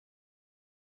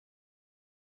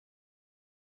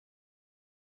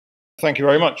Thank you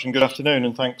very much and good afternoon,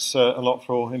 and thanks a lot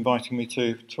for inviting me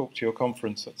to talk to your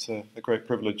conference. That's a great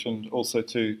privilege, and also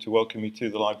to welcome you to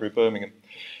the Library of Birmingham.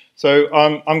 So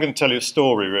I'm going to tell you a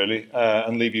story really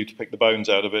and leave you to pick the bones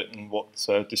out of it and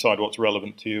decide what's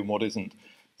relevant to you and what isn't.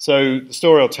 So the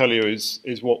story I'll tell you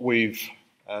is what we've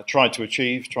tried to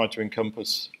achieve, tried to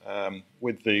encompass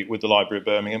with the Library of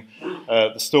Birmingham,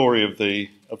 the story of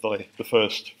the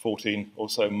first 14 or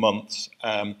so months,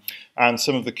 and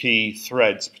some of the key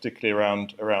threads,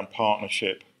 particularly around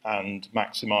partnership and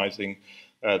maximising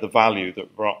the value that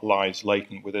lies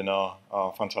latent within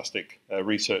our fantastic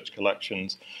research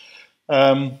collections,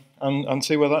 and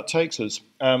see where that takes us.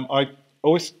 I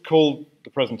always call the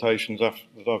presentations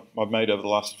that I've made over the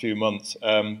last few months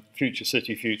Future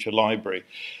City, Future Library.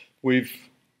 We've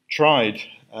tried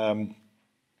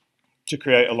to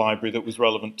create a library that was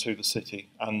relevant to the city,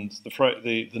 and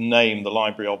the name, the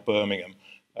Library of Birmingham,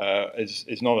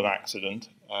 is not an accident,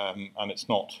 and it's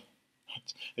not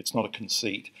a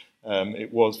conceit.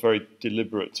 It was very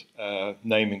deliberate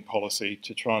naming policy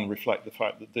to try and reflect the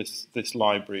fact that this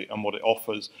library and what it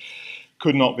offers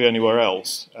could not be anywhere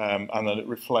else, and that it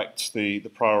reflects the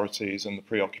priorities and the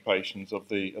preoccupations of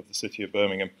the city of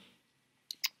Birmingham.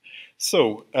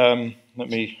 So let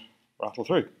me rattle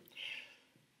through.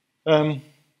 For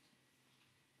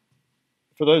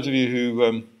those of you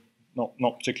who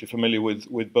not particularly familiar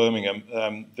with Birmingham,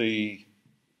 the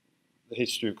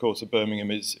history, of course, of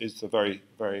Birmingham is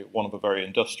one of a very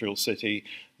industrial city.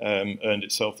 Earned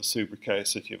itself the sobriquet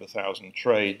City of 1,000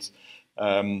 Trades.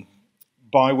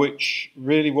 By which,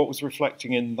 really, what was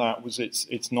reflecting in that was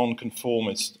its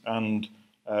non-conformist and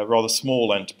rather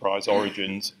small enterprise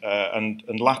origins, and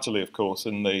latterly, of course,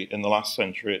 in the last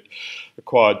century, it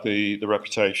acquired the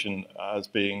reputation as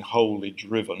being wholly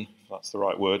driven, if that's the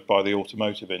right word, by the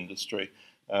automotive industry,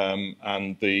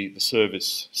 and the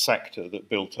service sector that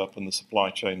built up and the supply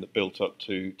chain that built up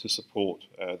to support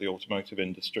the automotive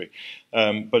industry.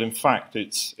 But in fact,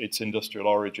 its industrial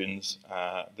origins,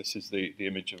 this is the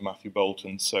image of Matthew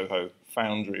Bolton's Soho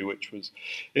foundry, which was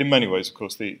in many ways, of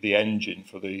course, the engine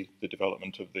for the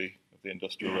development of the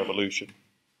Industrial Revolution.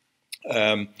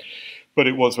 But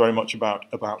it was very much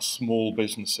about small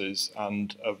businesses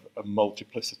and a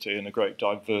multiplicity and a great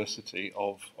diversity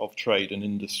of trade and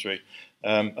industry.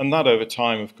 And that over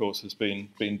time, of course, has been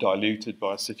diluted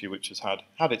by a city which has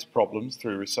had its problems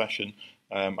through recession,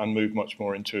 and moved much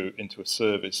more into a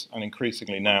service, and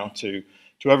increasingly now to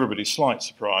everybody's slight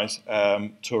surprise,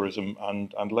 tourism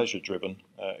and leisure-driven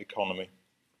economy.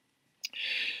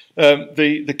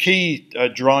 The key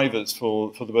drivers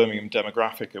for the Birmingham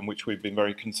demographic, and which we've been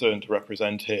very concerned to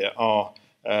represent here, are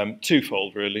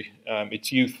twofold, really.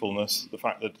 Its youthfulness, the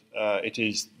fact that it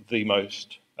is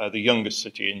the youngest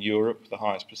city in Europe, the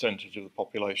highest percentage of the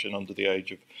population under the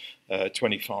age of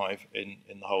 25 in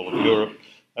the whole of Europe,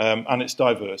 and its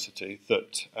diversity,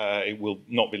 that it will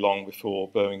not be long before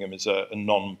Birmingham is a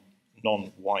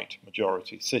non-white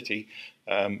majority city,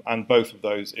 and both of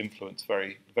those influence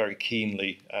very, very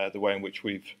keenly the way in which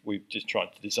we've just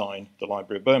tried to design the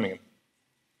Library of Birmingham.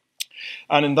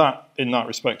 And in that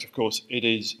respect, of course, it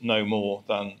is no more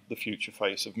than the future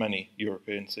face of many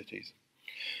European cities.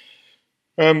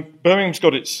 Birmingham's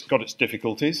got its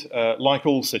difficulties, like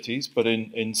all cities, but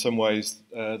in some ways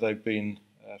they've been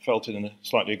felt in a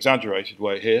slightly exaggerated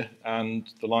way here, and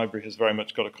the library has very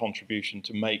much got a contribution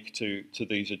to make to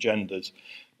these agendas.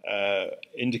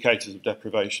 Indicators of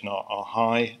deprivation are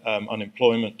high.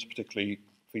 Unemployment, particularly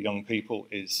for young people,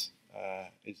 is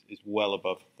well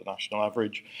above the national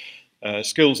average.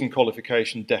 Skills and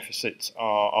qualification deficits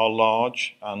are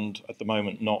large and at the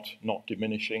moment not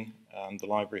diminishing, and the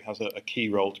library has a key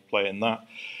role to play in that.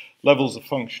 Levels of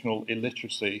functional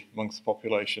illiteracy amongst the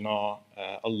population are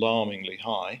alarmingly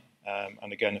high,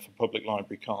 and again, if a public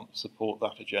library can't support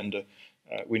that agenda,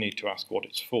 we need to ask what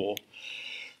it's for.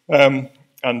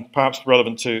 And perhaps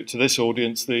relevant to this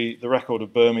audience, the record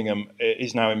of Birmingham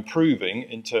is now improving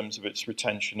in terms of its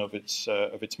retention of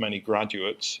its many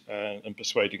graduates, and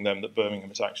persuading them that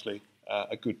Birmingham is actually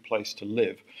a good place to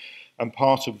live. And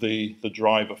part of the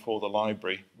driver for the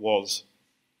library was,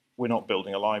 we're not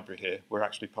building a library here, we're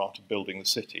actually part of building the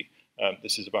city.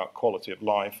 This is about quality of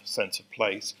life, sense of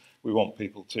place. We want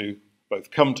people to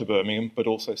both come to Birmingham but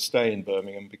also stay in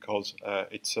Birmingham because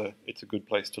it's a good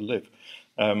place to live.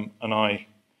 And I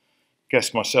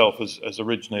guess myself, as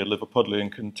originally a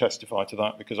Liverpudlian, can testify to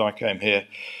that, because I came here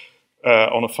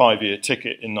on a 5-year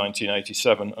ticket in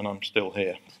 1987 and I'm still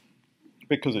here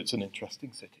because it's an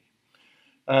interesting city.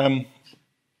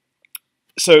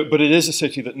 But it is a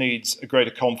city that needs a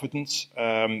greater confidence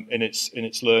in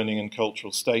its learning and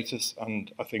cultural status,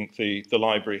 and I think the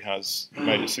library has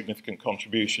made a significant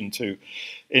contribution to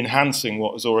enhancing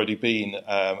what has already been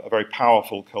a very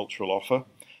powerful cultural offer,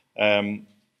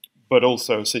 but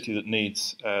also a city that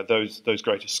needs those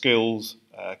greater skills,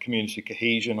 community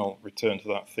cohesion. I'll return to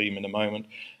that theme in a moment.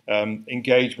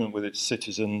 Engagement with its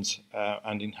citizens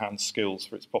and enhanced skills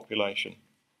for its population.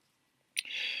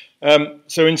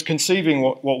 So in conceiving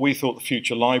what we thought the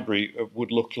future library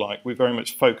would look like, we very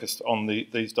much focused on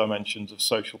these dimensions of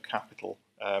social capital,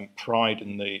 pride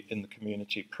in the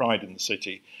community, pride in the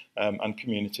city, and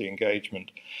community engagement.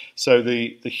 So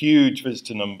the huge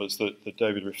visitor numbers that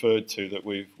David referred to that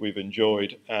we've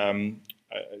enjoyed,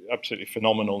 absolutely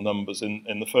phenomenal numbers.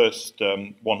 In the first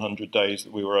 100 days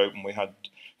that we were open, we had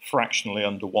fractionally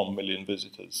under 1 million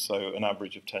visitors, so an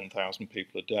average of 10,000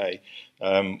 people a day,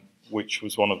 which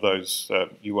was one of those,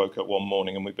 you woke up one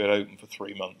morning and we'd been open for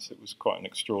 3 months. It was quite an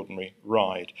extraordinary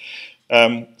ride.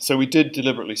 So we did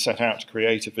deliberately set out to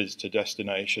create a visitor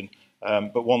destination,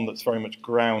 but one that's very much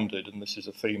grounded, and this is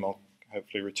a theme I'll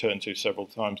hopefully return to several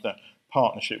times now,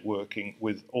 partnership working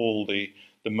with all the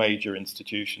major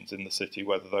institutions in the city,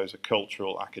 whether those are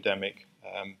cultural, academic,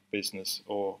 business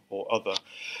or other.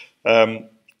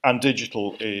 And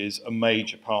digital is a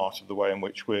major part of the way in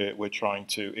which we're trying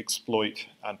to exploit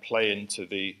and play into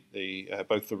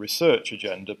both the research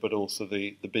agenda, but also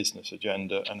the business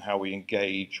agenda, and how we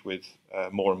engage with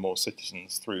more and more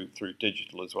citizens through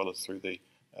digital as well as through the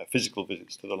physical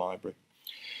visits to the library.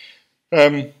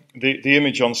 The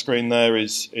image on screen there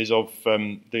is of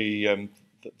the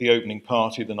opening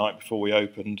party the night before we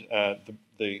opened.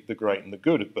 The great and the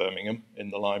good of Birmingham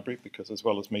in the library, because as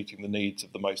well as meeting the needs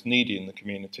of the most needy in the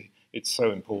community, it's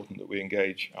so important that we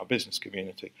engage our business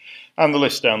community. And the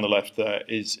list down the left there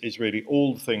is really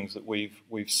all the things that we've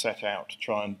set out to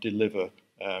try and deliver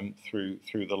through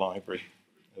the library,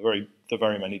 the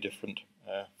very many different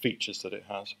features that it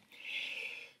has.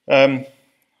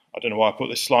 I don't know why I put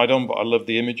this slide on, but I love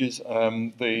the images.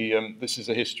 This is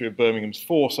a history of Birmingham's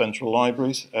 4 central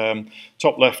libraries.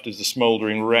 Top left is the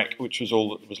smouldering wreck, which was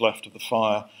all that was left of the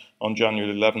fire on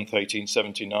January 11th,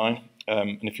 1879.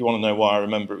 And if you want to know why I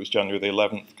remember it was January the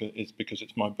 11th, it's because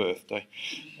it's my birthday.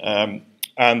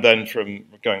 And then from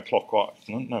going clockwise,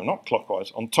 no, not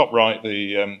clockwise, on top right,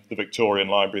 the Victorian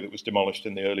Library that was demolished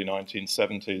in the early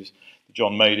 1970s, the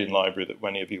John Maiden Library that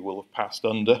many of you will have passed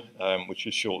under, which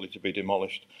is shortly to be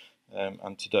demolished,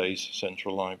 and today's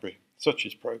Central Library. Such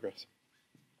is progress.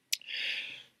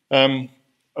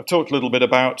 I've talked a little bit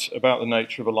about the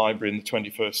nature of a library in the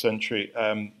 21st century.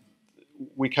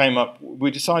 We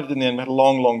decided in the end, we had a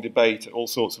long debate at all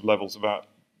sorts of levels about,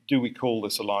 do we call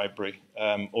this a library,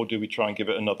 or do we try and give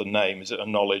it another name? Is it a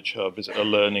knowledge hub? Is it a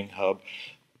learning hub?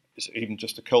 Is it even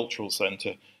just a cultural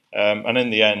centre? And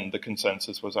in the end, the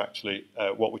consensus was actually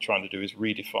what we're trying to do is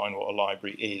redefine what a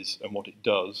library is and what it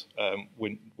does.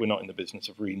 We're not in the business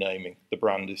of renaming. The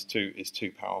brand is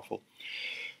too powerful.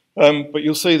 But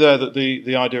you'll see there that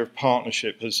the idea of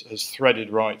partnership has threaded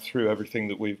right through everything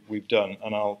that we've done,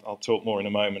 and I'll talk more in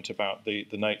a moment about the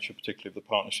nature, particularly of the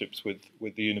partnerships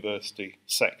with the university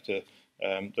sector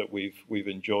that we've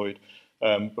enjoyed,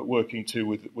 but working too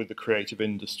with the creative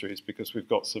industries, because we've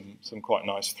got some quite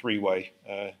nice three-way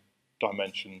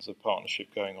dimensions of partnership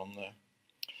going on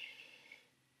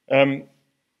there.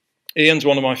 Ian's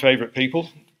one of my favourite people,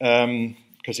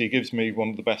 because he gives me one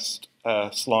of the best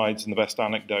slides and the best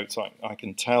anecdotes I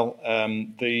can tell.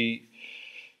 We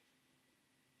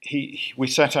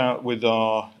set out with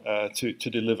to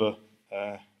deliver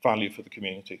value for the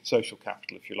community, social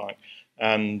capital, if you like.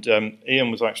 And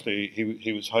Ian was actually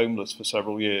he was homeless for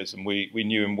several years, and we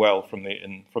knew him well from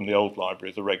the old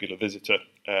library as a regular visitor,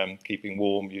 keeping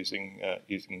warm, reading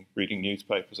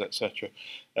newspapers, etc.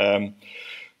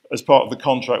 As part of the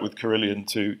contract with Carillion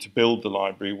to build the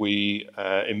library, we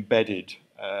embedded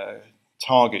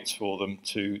targets for them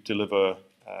to deliver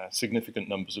significant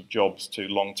numbers of jobs to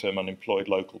long-term unemployed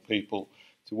local people,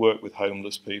 to work with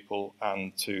homeless people,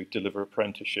 and to deliver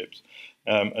apprenticeships.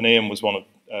 And Ian was one of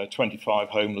 25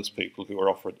 homeless people who were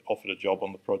offered a job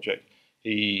on the project.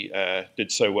 He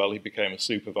did so well, he became a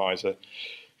supervisor.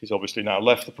 He's obviously now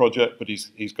left the project, but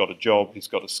he's got a job, he's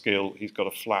got a skill, he's got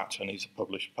a flat, and he's a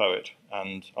published poet.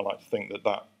 And I like to think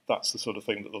that's the sort of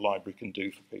thing that the library can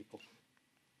do for people.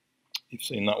 You've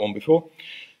seen that one before.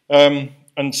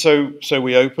 And so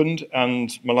we opened, and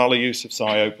Malala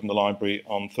Yousafzai opened the library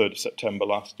on 3rd of September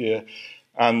last year.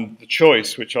 And the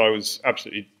choice, which I was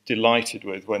absolutely delighted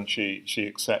with when she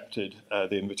accepted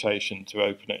the invitation to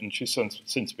open it, and she's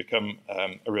since become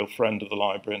a real friend of the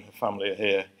library, and her family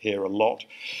are here a lot.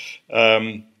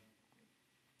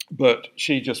 But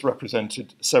she just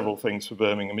represented several things for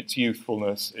Birmingham: its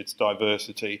youthfulness, its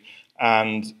diversity,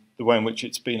 and the way in which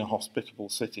it's been a hospitable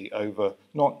city over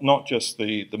not just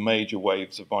the major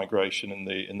waves of migration in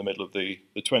the middle of the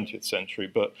 20th century,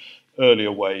 but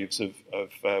earlier waves of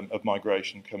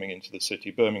migration coming into the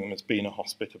city. Birmingham has been a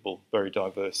hospitable, very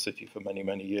diverse city for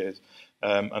many years,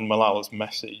 and Malala's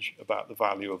message about the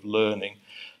value of learning,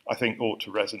 I think, ought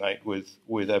to resonate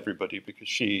with everybody, because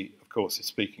she, of course, is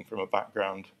speaking from a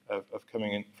background of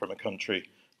coming in from a country,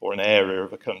 or an area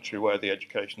of a country, where the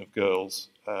education of girls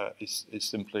is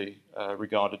simply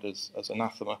regarded as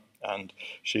anathema. And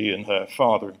she and her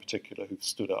father in particular, who've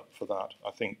stood up for that,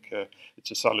 I think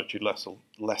it's a salutary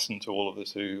lesson to all of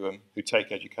us who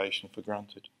take education for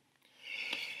granted.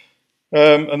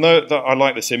 And I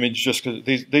like this image just because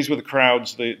these were the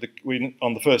crowds.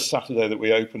 On the first Saturday that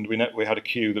we opened, we had a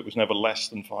queue that was never less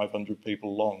than 500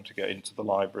 people long to get into the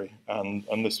library,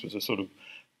 and this was a sort of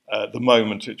the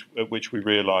moment at which we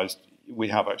realised we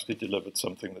have actually delivered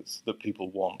something that people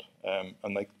want,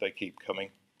 and they keep coming.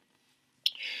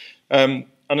 And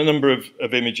a number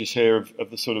of images here of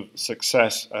the sort of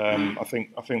success. I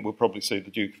think we'll probably see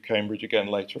the Duke of Cambridge again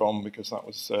later on, because that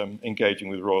was engaging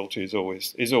with royalty is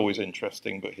always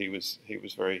interesting, but he was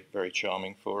very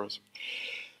charming for us.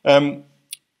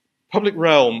 Public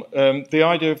realm. The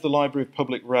idea of the Library of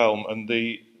Public Realm, and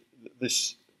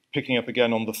this picking up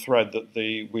again on the thread that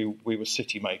we were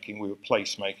city making, we were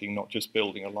place making, not just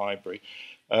building a library.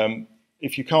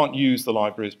 If you can't use the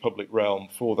library as public realm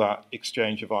for that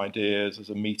exchange of ideas, as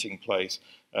a meeting place,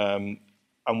 and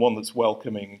one that's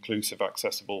welcoming, inclusive,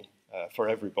 accessible for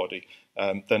everybody,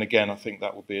 then again I think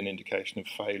that would be an indication of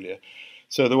failure.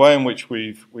 So the way in which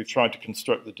we've tried to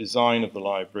construct the design of the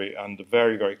library, and a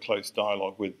very close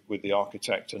dialogue with the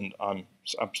architect, and I'm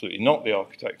absolutely not the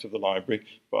architect of the library,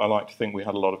 but I like to think we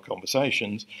had a lot of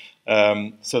conversations.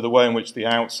 So the way in which the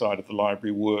outside of the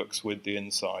library works with the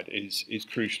inside is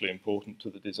crucially important to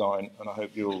the design, and I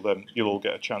hope you'll all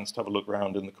get a chance to have a look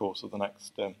around in the course of the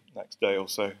next day or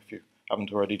so, if you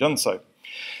haven't already done so.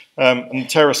 And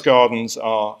terrace gardens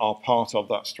are part of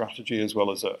that strategy, as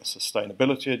well as a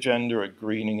sustainability agenda, a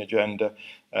greening agenda.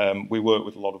 We work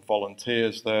with a lot of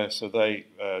volunteers there, so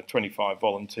 25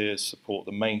 volunteers support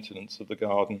the maintenance of the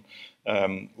garden.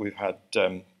 We've had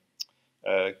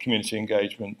community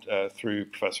engagement through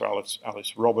Professor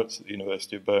Alice Roberts at the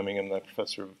University of Birmingham, the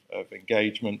Professor of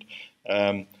Engagement.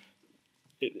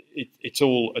 It's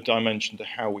all a dimension to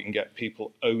how we can get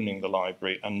people owning the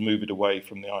library and move it away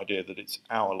from the idea that it's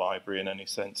our library in any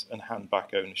sense, and hand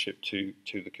back ownership to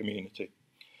the community.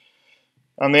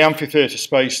 And the amphitheatre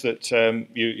space that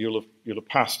you'll have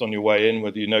passed on your way in,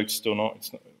 whether you noticed or not,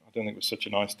 I don't think it was such a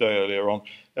nice day earlier on.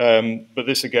 But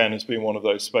this again has been one of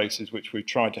those spaces which we've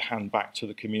tried to hand back to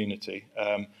the community,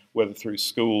 whether through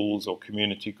schools or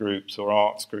community groups or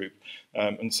arts group,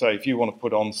 and say, if you want to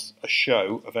put on a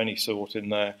show of any sort in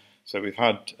there. So we've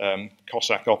had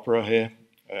Cossack opera here,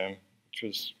 which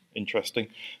was interesting.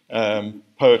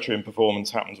 Poetry and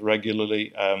performance happens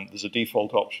regularly. There's a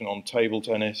default option on table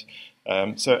tennis.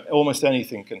 So almost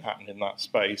anything can happen in that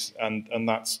space, and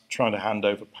that's trying to hand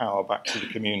over power back to the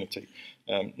community.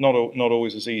 Not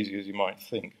always as easy as you might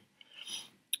think.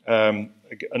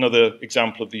 Another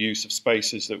example of the use of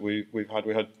spaces that we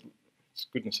had,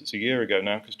 goodness, it's a year ago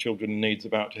now, because Children in Need's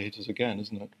about to hit us again,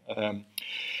 isn't it?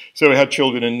 So we had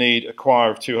Children in Need, a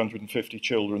choir of 250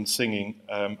 children singing,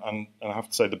 and I have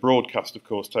to say the broadcast, of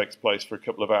course, takes place for a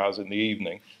couple of hours in the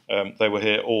evening. They were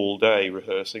here all day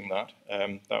rehearsing that.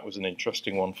 That was an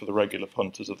interesting one for the regular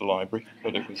punters of the library,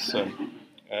 but it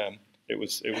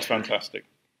was fantastic.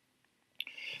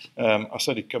 I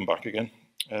said he'd come back again.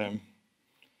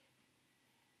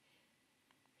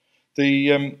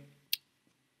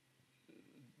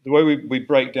 The way we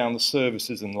break down the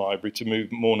services in the library to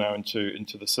move more now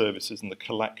into the services and the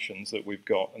collections that we've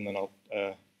got, and then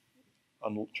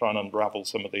I'll try and unravel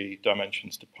some of the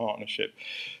dimensions to partnership.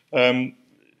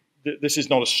 This is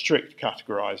not a strict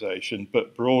categorisation,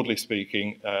 but broadly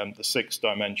speaking, the 6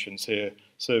 dimensions here: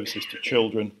 services to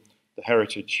children, the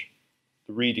heritage,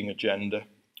 the reading agenda,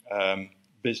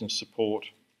 business support,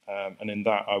 and in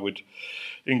that I would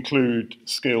include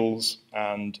skills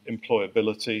and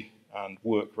employability and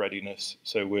work readiness.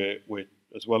 So we're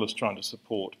as well as trying to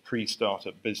support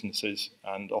pre-startup businesses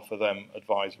and offer them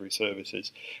advisory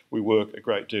services, we work a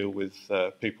great deal with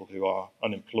people who are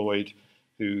unemployed,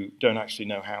 who don't actually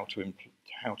know how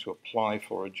to apply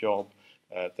for a job,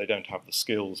 They don't have the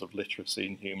skills of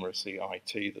literacy, numeracy,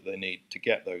 IT that they need to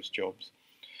get those jobs.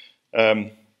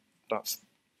 That's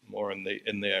more in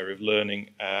the area of learning,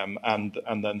 and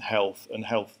then health,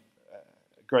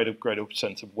 greater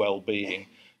sense of well-being,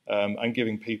 and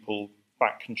giving people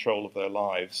back control of their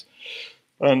lives.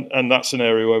 And that's an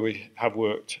area where we have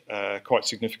worked quite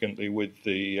significantly with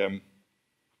the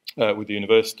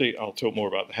university. I'll talk more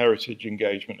about the heritage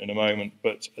engagement in a moment,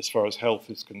 but as far as health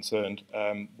is concerned,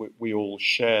 we all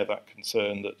share that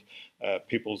concern that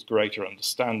people's greater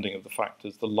understanding of the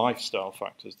factors, the lifestyle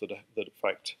factors that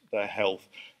affect their health,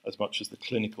 as much as the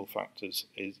clinical factors,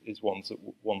 is one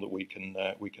that we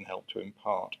can help to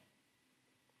impart.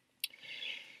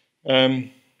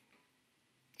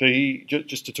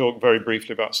 Just to talk very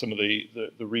briefly about some of the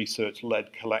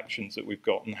research-led collections that we've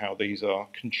got and how these are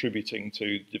contributing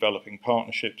to developing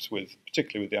partnerships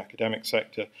particularly with the academic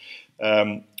sector.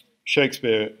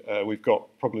 Shakespeare, we've got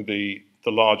probably the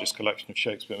largest collection of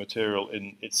Shakespeare material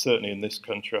it's certainly in this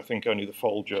country. I think only the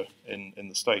Folger in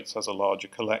the States has a larger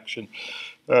collection.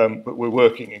 But we're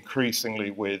working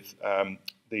increasingly with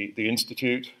the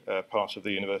Institute, part of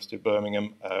the University of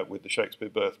Birmingham, with the Shakespeare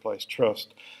Birthplace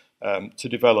Trust, to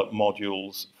develop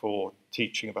modules for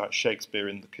teaching about Shakespeare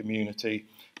in the community,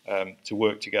 to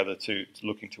work together to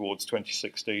looking towards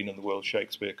 2016 and the World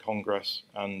Shakespeare Congress,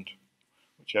 and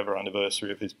whichever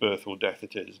anniversary of his birth or death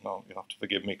it is. Now, you'll have to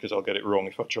forgive me because I'll get it wrong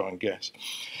if I try and guess.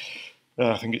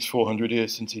 I think it's 400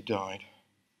 years since he died.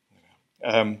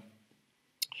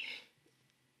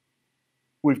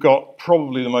 We've got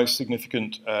probably the most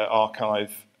significant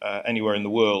archive anywhere in the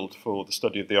world for the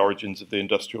study of the origins of the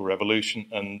Industrial Revolution,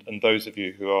 and those of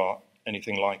you who are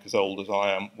anything like as old as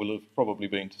I am will have probably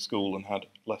been to school and had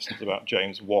lessons about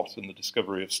James Watt and the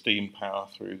discovery of steam power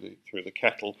through the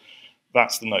kettle.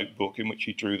 That's the notebook in which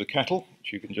he drew the kettle,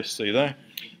 which you can just see there.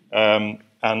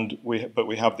 But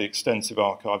we have the extensive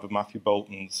archive of Matthew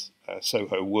Bolton's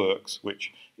Soho Works,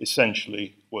 which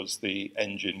essentially was the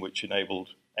engine which enabled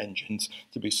engines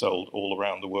to be sold all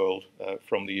around the world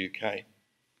from the UK.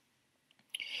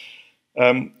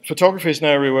 Photography is an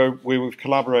area where we've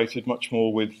collaborated much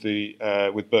more with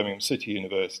Birmingham City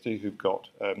University, who've got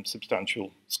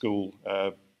substantial school,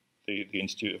 the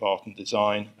Institute of Art and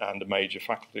Design, and a major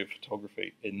faculty of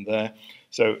photography in there.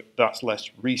 So that's less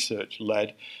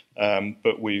research-led,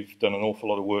 but we've done an awful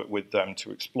lot of work with them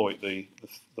to exploit the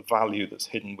value that's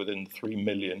hidden within the 3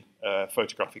 million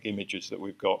photographic images that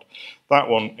we've got. That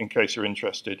one, in case you're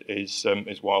interested, is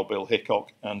Wild Bill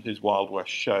Hickok and his Wild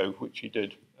West show, which he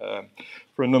did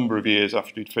for a number of years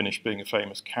after he'd finished being a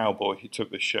famous cowboy. He took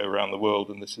this show around the world,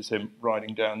 and this is him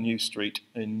riding down New Street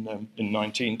in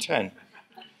 1910.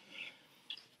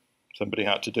 Somebody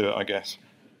had to do it, I guess.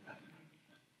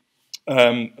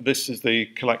 This is the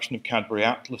collection of Cadbury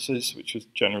atlases, which was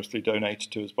generously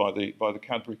donated to us by the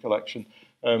Cadbury collection.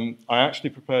 I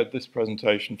actually prepared this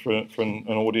presentation for an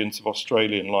audience of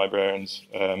Australian librarians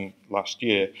last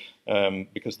year,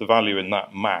 because the value in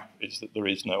that map is that there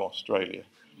is no Australia.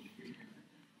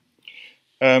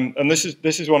 And this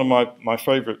is one of my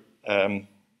favourite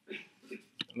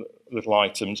little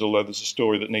items, although there's a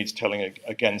story that needs telling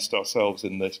against ourselves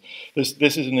in this.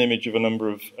 This is an image of a number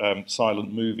of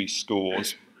silent movie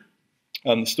scores.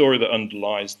 And the story that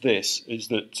underlies this is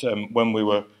that when we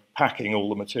were packing all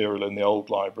the material in the old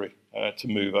library to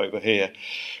move over here,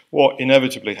 what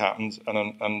inevitably happens,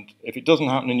 and if it doesn't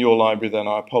happen in your library, then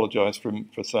I apologise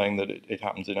for saying that it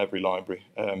happens in every library,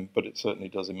 but it certainly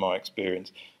does in my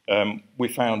experience. We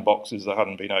found boxes that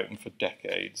hadn't been opened for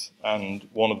decades, and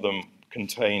one of them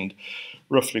contained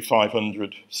roughly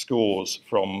 500 scores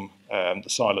from the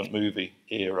silent movie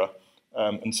era,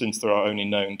 and since there are only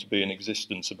known to be in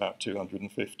existence about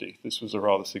 250, this was a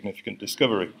rather significant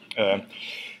discovery.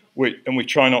 We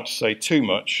try not to say too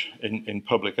much in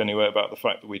public anyway about the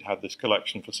fact that we'd had this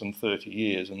collection for some 30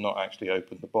 years and not actually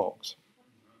opened the box.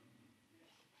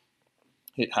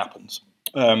 It happens.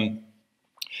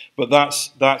 But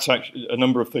that's actually a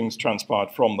number of things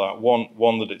transpired from that.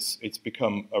 One that it's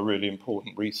become a really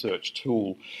important research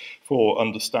tool for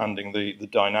understanding the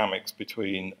dynamics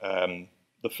between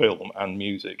the film and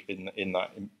music in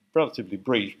that relatively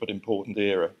brief but important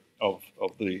era of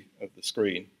the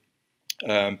screen.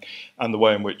 And the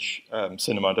way in which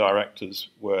cinema directors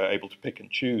were able to pick and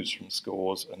choose from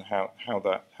scores, and how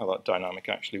that dynamic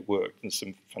actually worked. There's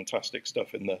some fantastic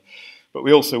stuff in there. But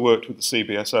we also worked with the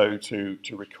CBSO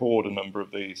to record a number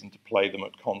of these and to play them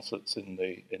at concerts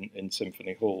in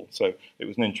Symphony Hall. So it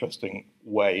was an interesting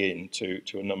way into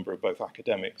a number of both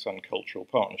academics and cultural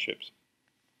partnerships.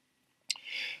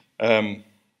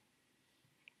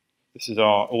 This is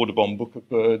our Audubon Book of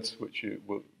Birds, which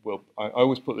I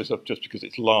always put this up just because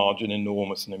it's large and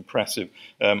enormous and impressive.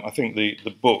 I think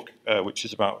the book, which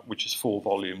is 4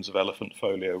 volumes of elephant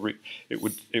folio, it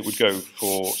would go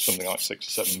for something like £6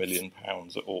 or £7 million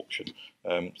at auction.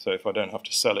 So if I don't have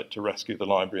to sell it to rescue the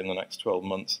library in the next 12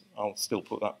 months, I'll still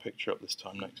put that picture up this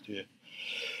time next year.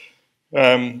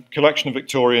 Collection of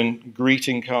Victorian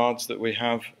greeting cards that we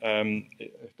have. I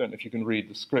don't know if you can read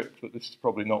the script, but this is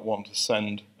probably not one to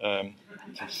send to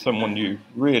someone you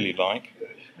really like.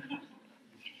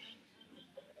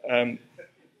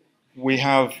 We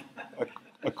have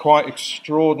a quite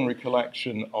extraordinary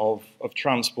collection of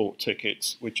transport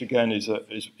tickets, which again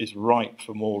is ripe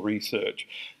for more research.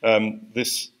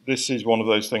 This is one of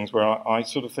those things where I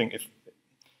sort of think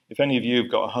if any of you have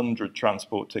got 100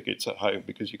 transport tickets at home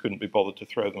because you couldn't be bothered to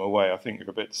throw them away, I think you're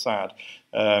a bit sad.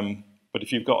 But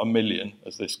if you've got 1 million,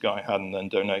 as this guy had, and then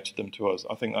donated them to us,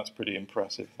 I think that's pretty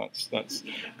impressive. That's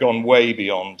gone way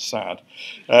beyond sad.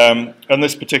 And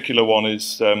this particular one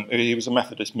is, he was a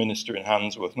Methodist minister in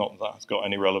Handsworth, not that that's got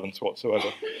any relevance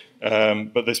whatsoever.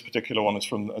 But this particular one is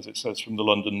from, as it says, from the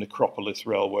London Necropolis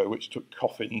Railway, which took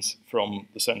coffins from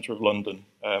the centre of London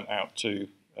out to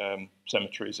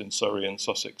cemeteries in Surrey and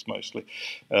Sussex mostly.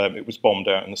 It was bombed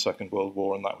out in the Second World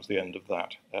War, and that was the end of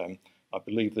that. I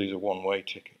believe these are one-way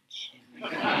tickets.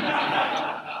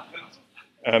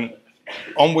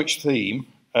 On which theme,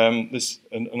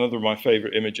 another of my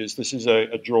favourite images, this is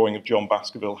a drawing of John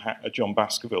Baskerville,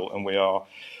 and we are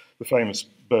the famous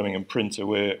Birmingham printer.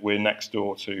 We're next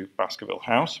door to Baskerville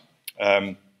House.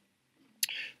 And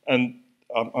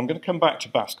I'm going to come back to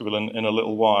Baskerville in a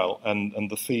little while, and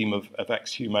the theme of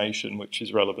exhumation, which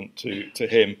is relevant to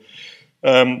him.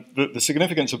 The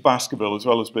significance of Baskerville, as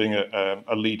well as being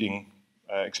a leading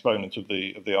exponent of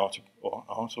the art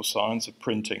or science of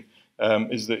printing,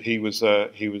 is that he was a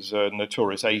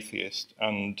notorious atheist,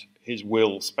 and his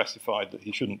will specified that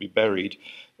he shouldn't be buried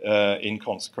in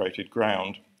consecrated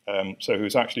ground. So he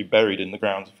was actually buried in the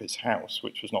grounds of his house,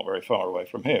 which was not very far away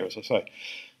from here, as I say.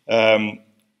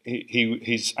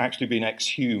 He's actually been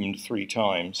exhumed 3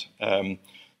 times.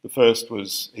 The first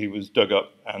was he was dug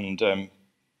up and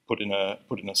put in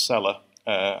a cellar,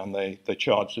 and they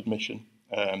charged admission,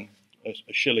 a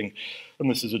shilling. And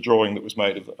this is a drawing that was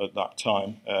made at that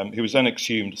time. He was then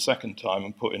exhumed a second time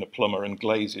and put in a plumber and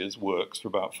glazier's works for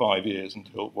about 5 years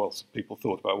whilst people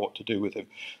thought about what to do with him,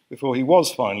 before he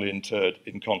was finally interred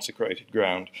in consecrated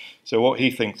ground. So what he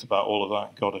thinks about all of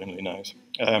that, God only knows.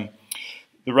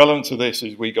 The relevance of this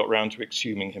is we got round to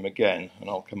exhuming him again, and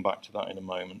I'll come back to that in a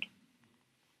moment.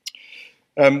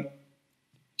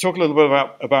 Talk a little bit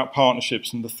about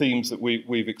partnerships and the themes that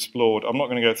we've explored. I'm not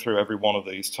going to go through every one of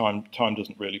these, time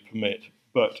doesn't really permit,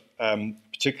 but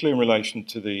particularly in relation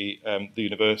to the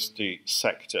university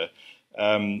sector,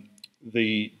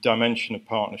 the dimension of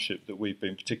partnership that we've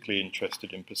been particularly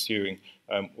interested in pursuing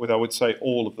with, I would say,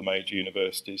 all of the major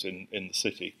universities in the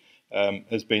city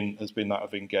has been that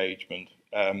of engagement.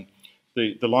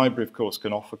 The library, of course,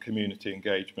 can offer community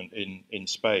engagement in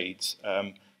spades.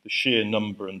 The sheer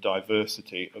number and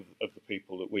diversity of the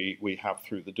people that we have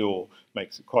through the door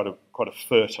makes it quite a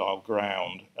fertile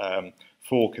ground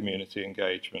for community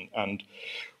engagement. And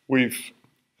we've,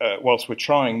 whilst we're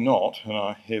trying not, and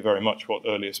I hear very much what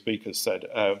earlier speakers said,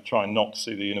 trying not to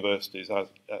see the universities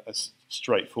as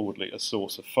straightforwardly a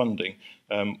source of funding,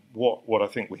 what I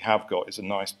think we have got is a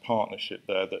nice partnership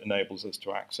there that enables us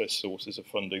to access sources of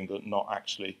funding that not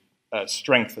actually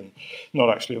not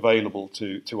actually available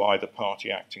to either party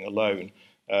acting alone.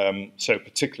 So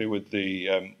particularly with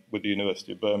the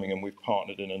University of Birmingham, we've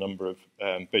partnered in a number of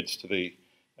bids to the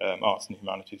Arts and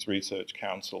Humanities Research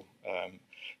Council,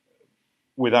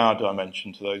 with our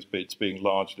dimension to those bids being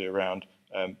largely around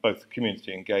both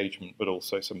community engagement, but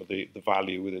also some of the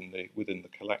value within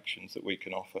the collections that we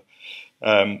can offer.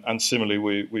 And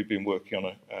similarly, we've been working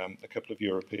on a couple of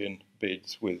European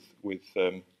bids with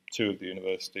 2 of the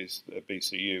universities,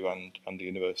 BCU and the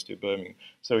University of Birmingham.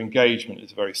 So engagement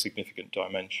is a very significant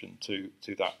dimension to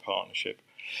that partnership.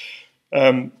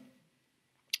 And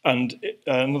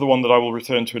another one that I will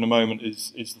return to in a moment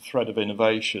is the thread of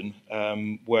innovation,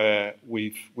 where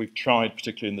we've tried,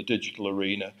 particularly in the digital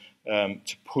arena,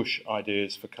 to push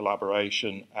ideas for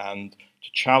collaboration and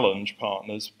to challenge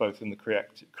partners, both in the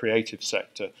creative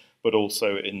sector, but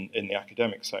also in the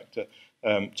academic sector,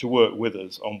 to work with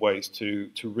us on ways to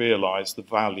realise the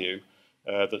value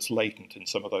that's latent in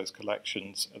some of those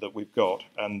collections that we've got.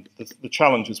 And the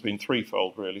challenge has been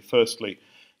threefold, really. Firstly,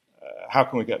 how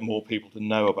can we get more people to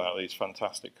know about these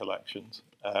fantastic collections?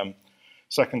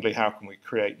 Secondly, how can we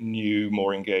create new,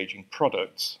 more engaging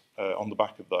products on the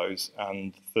back of those?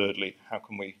 And thirdly, how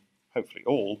can we hopefully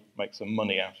all, make some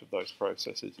money out of those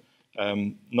processes.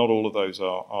 Not all of those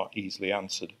are easily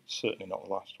answered, certainly not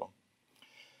the last one.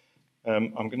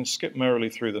 I'm going to skip merrily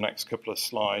through the next couple of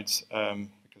slides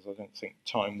because I don't think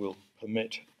time will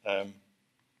permit, and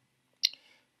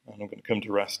I'm going to come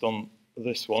to rest on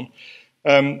this one.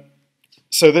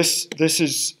 So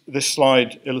this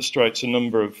slide illustrates a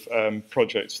number of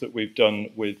projects that we've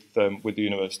done with the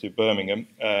University of Birmingham,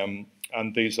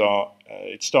 and these are.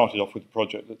 It started off with a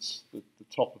project that's at the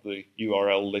top of the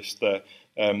URL list there,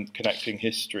 connecting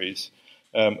histories,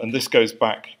 and this goes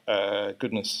back,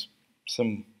 goodness,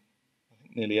 some I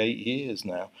think nearly 8 years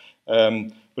now.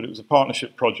 But it was a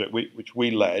partnership project which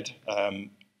we led.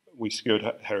 We secured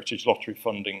Heritage Lottery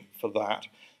funding for that.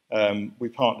 We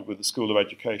partnered with the School of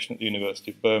Education at the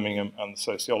University of Birmingham and the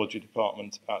Sociology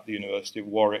Department at the University of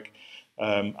Warwick,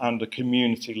 and a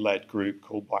community-led group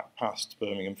called Black Past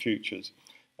Birmingham Futures.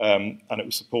 And it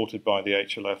was supported by the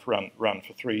HLF, ran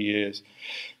for 3 years.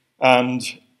 And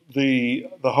the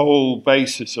whole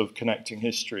basis of Connecting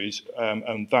Histories,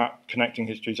 and that Connecting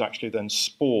Histories actually then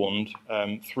spawned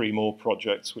 3 more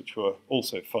projects which were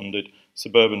also funded: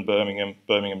 Suburban Birmingham,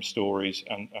 Birmingham Stories,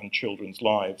 and Children's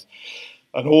Lives.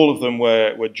 And all of them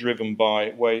were driven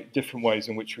by different ways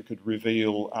in which we could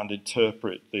reveal and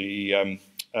interpret the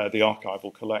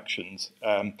archival collections.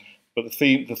 But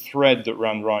the thread that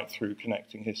ran right through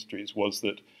Connecting Histories was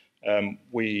that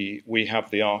we have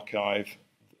the archive,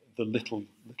 the little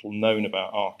known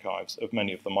about archives of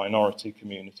many of the minority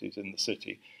communities in the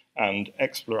city, and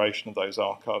exploration of those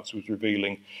archives was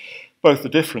revealing both the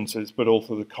differences but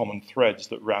also the common threads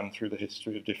that ran through the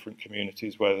history of different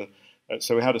communities.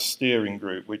 So we had a steering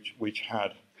group which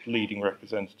had leading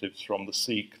representatives from the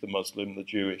Sikh, the Muslim, the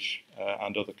Jewish,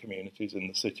 and other communities in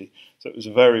the city. So it was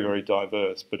very, very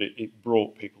diverse, but it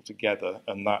brought people together,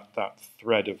 and that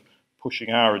thread of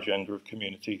pushing our agenda of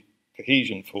community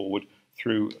cohesion forward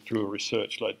through a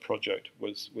research-led project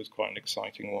was quite an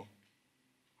exciting one.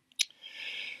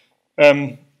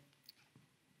 I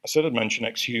said I'd mention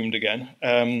Exhumed again,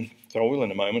 so I will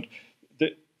in a moment.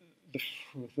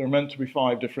 There are meant to be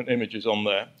 5 different images on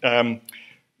there.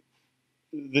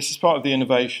 This is part of the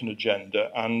innovation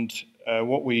agenda, and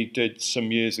what we did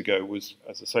some years ago was,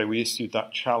 as I say, we issued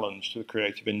that challenge to the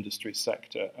creative industry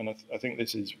sector, and I think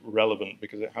this is relevant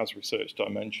because it has research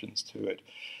dimensions to it.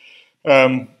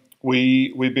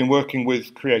 We've been working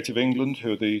with Creative England,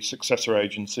 who are the successor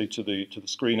agency to the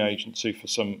Screen Agency, for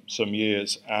some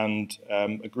years, and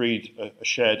agreed a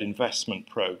shared investment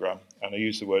programme. And I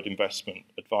use the word investment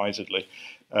advisedly,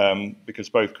 because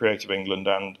both Creative England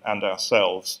and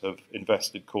ourselves have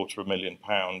invested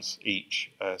 £250,000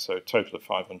 each, so a total of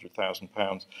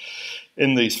 £500,000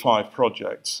 in these 5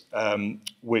 projects,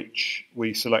 which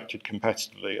we selected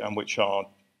competitively and which are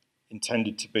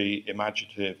intended to be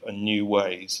imaginative and new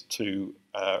ways to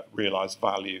realise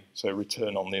value, so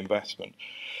return on the investment.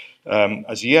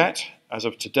 As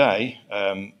of today,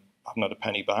 I haven't had a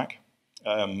penny back.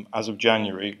 As of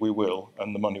January, we will,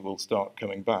 and the money will start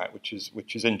coming back, which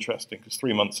is interesting, because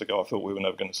 3 months ago I thought we were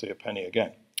never going to see a penny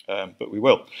again, but we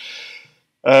will.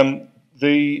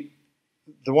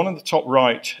 The one on the top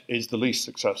right is the least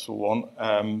successful one.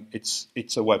 It's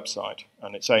a website,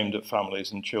 and it's aimed at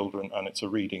families and children, and it's a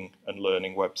reading and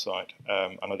learning website,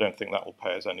 and I don't think that will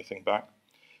pay us anything back.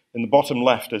 In the bottom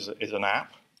left is an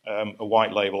app, a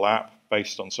white label app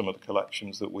based on some of the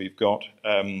collections that we've got.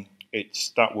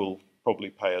 That will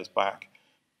probably pay us back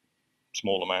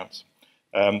small amounts.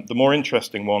 The more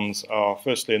interesting ones are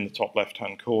firstly in the top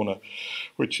left-hand corner,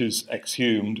 which is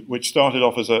Exhumed, which started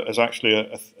off as actually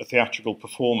a theatrical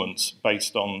performance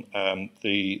based on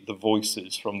the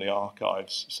voices from the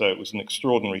archives. So it was an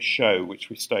extraordinary show which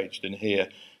we staged in here,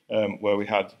 where we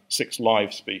had 6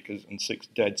 live speakers and 6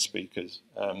 dead speakers.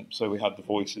 So we had the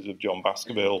voices of John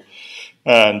Baskerville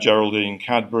and Geraldine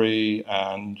Cadbury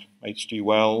and H.G.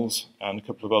 Wells and a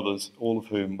couple of others, all of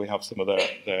whom we have some of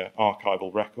their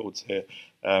archival records here.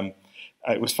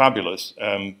 It was fabulous,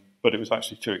 but it was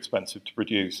actually too expensive to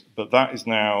produce. But that is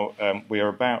now, we are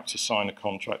about to sign a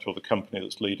contract, or the company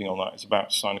that's leading on that is about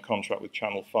to sign a contract with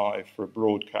Channel 5 for a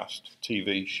broadcast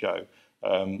TV show.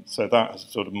 So that has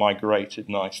sort of migrated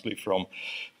nicely from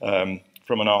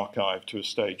an archive to a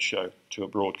stage show to a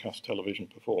broadcast television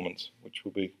performance, which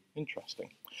will be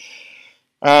interesting.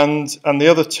 And the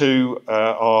other 2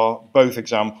 are both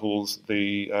examples.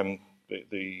 The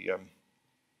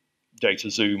data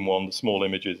zoom one, the small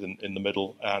images in the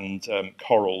middle, and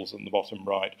corals in the bottom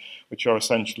right, which are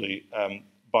essentially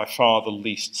by far the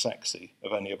least sexy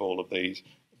of any of all of these,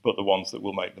 but the ones that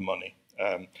will make the money.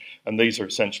 And these are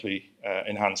essentially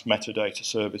enhanced metadata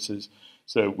services.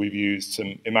 So we've used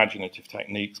some imaginative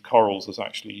techniques. Corals has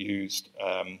actually used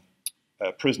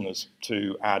prisoners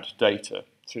to add data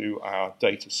to our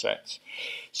data sets.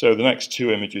 So the next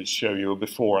two images show you a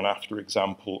before and after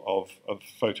example of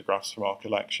photographs from our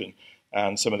collection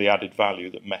and some of the added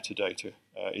value that metadata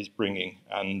is bringing.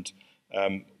 And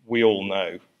we all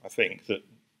know, I think, that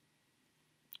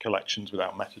collections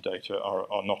without metadata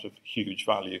are not of huge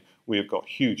value. We have got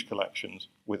huge collections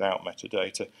without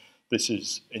metadata. This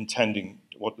is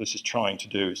what this is trying to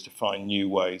do is to find new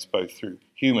ways, both through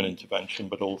human intervention,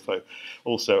 but also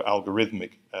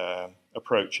algorithmic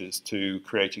approaches to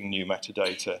creating new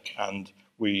metadata, and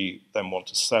we then want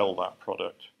to sell that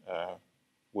product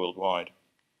worldwide.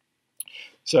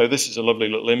 So this is a lovely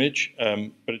little image,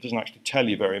 but it doesn't actually tell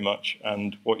you very much,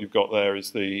 and what you've got there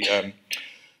is the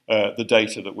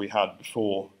data that we had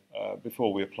before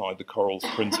we applied the corals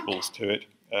principles to it.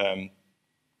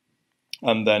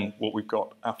 And then what we've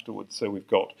got afterwards, so we've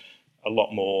got a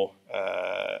lot more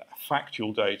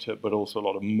factual data, but also a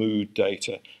lot of mood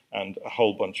data and a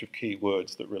whole bunch of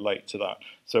keywords that relate to that.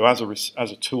 So as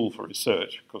a tool for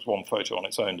research, because one photo on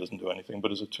its own doesn't do anything,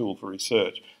 but as a tool for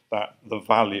research, that the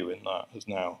value in that has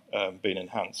now been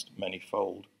enhanced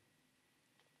many-fold.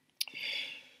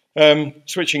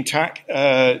 Switching tack,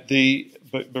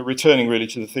 but returning really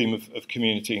to the theme of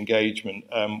community engagement,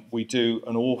 we do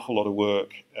an awful lot of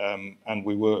work, and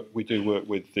we do work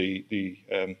with the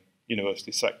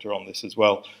university sector on this as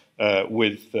well,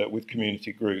 with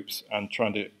community groups and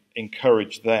trying to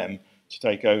encourage them to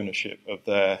take ownership of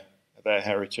their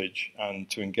heritage and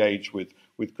to engage with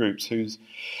groups whose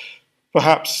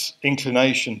perhaps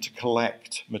inclination to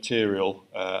collect material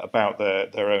about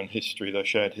their own history, their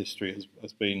shared history,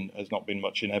 has not been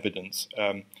much in evidence.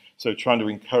 So trying to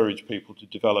encourage people to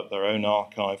develop their own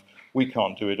archive. We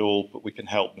can't do it all, but we can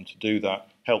help them to do that,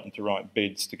 help them to write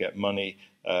bids to get money,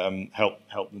 help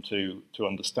them to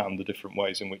understand the different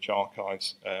ways in which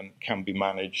archives can be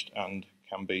managed and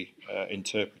can be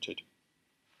interpreted.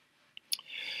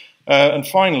 And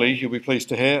finally, you'll be pleased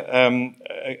to hear,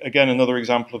 again, another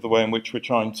example of the way in which we're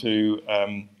trying to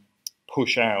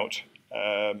push out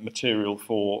material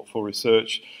for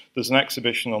research. There's an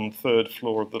exhibition on the third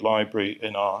floor of the library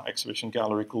in our exhibition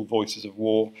gallery called Voices of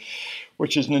War,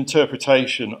 which is an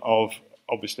interpretation of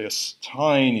obviously a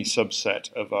tiny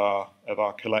subset of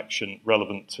our collection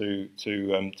relevant to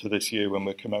this year when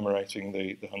we're commemorating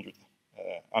the 100th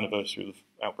anniversary of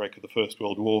the outbreak of the First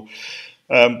World War.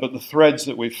 But the threads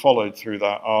that we've followed through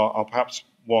that are perhaps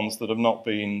ones that have not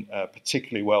been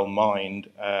particularly well mined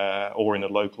or in a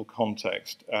local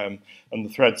context. And the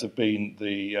threads have been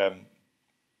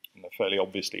and they're fairly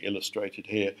obviously illustrated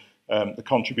here, the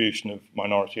contribution of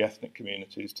minority ethnic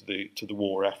communities to the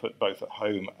war effort, both at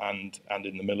home and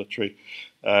in the military,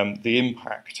 the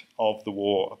impact of the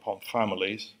war upon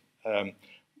families,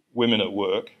 women at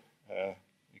work.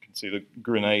 You can see the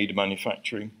grenade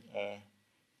manufacturing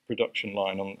production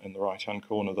line in the right-hand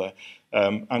corner there,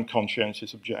 and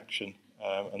conscientious objection.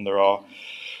 And there are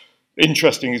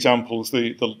interesting examples.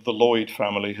 The Lloyd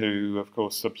family, who of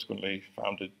course subsequently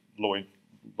founded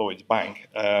Lloyd's Bank,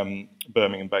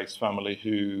 Birmingham-based family,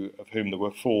 of whom there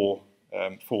were four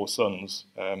sons,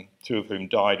 two of whom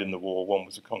died in the war. One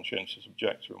was a conscientious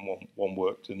objector, and one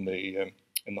worked in the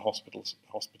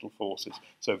hospital forces.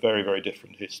 So very, very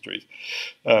different histories.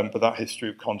 But that history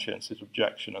of conscientious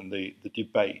objection and the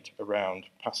debate around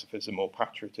pacifism or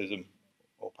patriotism,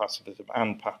 or pacifism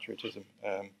and patriotism,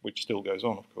 which still goes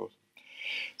on, of course.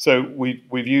 So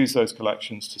we've used those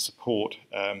collections to support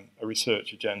a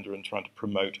research agenda and trying to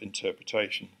promote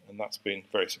interpretation, and that's been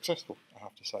very successful, I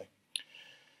have to say.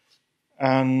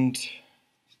 And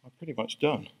I'm pretty much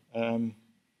done.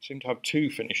 Seem to have two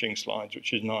finishing slides,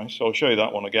 which is nice. So I'll show you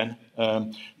that one again.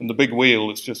 And the big wheel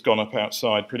that's just gone up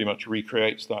outside pretty much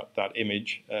recreates that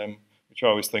image, which I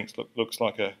always think looks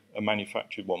like a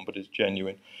manufactured one, but is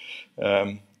genuine.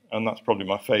 And that's probably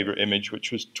my favourite image,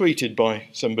 which was tweeted by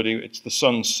somebody. It's the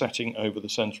sun setting over the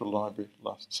Central Library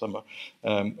last summer,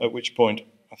 at which point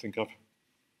I think I've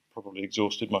probably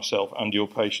exhausted myself and your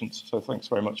patience. So thanks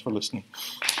very much for listening.